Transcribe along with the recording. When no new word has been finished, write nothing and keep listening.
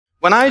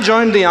When I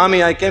joined the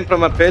army, I came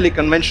from a fairly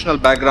conventional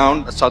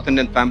background, a South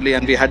Indian family,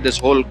 and we had this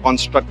whole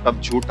construct of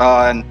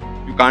jhoota, and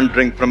you can't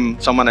drink from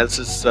someone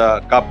else's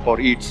cup or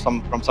eat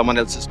from someone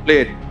else's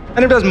plate.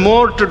 And it was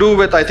more to do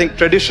with, I think,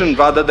 tradition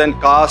rather than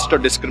caste or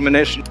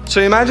discrimination.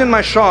 So imagine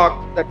my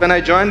shock that when I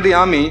joined the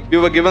army, we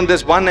were given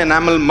this one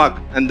enamel mug.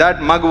 And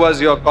that mug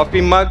was your coffee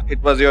mug, it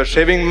was your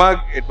shaving mug,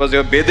 it was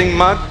your bathing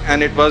mug,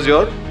 and it was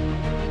your,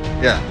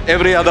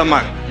 every other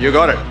mug. You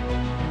got it.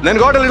 Then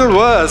got a little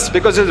worse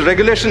because it's a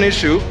regulation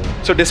issue.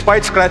 So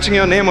despite scratching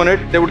your name on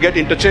it, they would get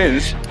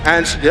interchanged.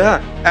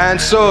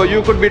 And so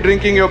you could be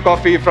drinking your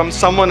coffee from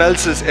someone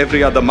else's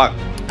every other mug.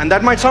 And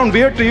that might sound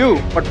weird to you,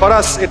 but for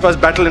us, it was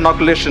battle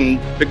inoculation,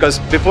 because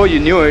before you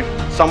knew it,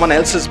 someone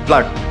else's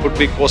blood would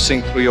be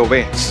coursing through your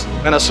veins.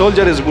 When a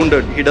soldier is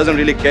wounded, he doesn't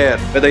really care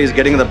whether he's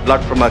getting the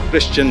blood from a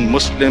Christian,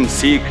 Muslim,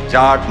 Sikh,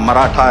 Jaat,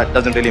 Maratha, it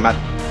doesn't really matter.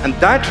 And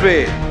that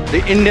way,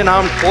 the Indian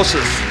Armed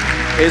Forces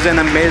is an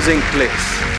amazing place.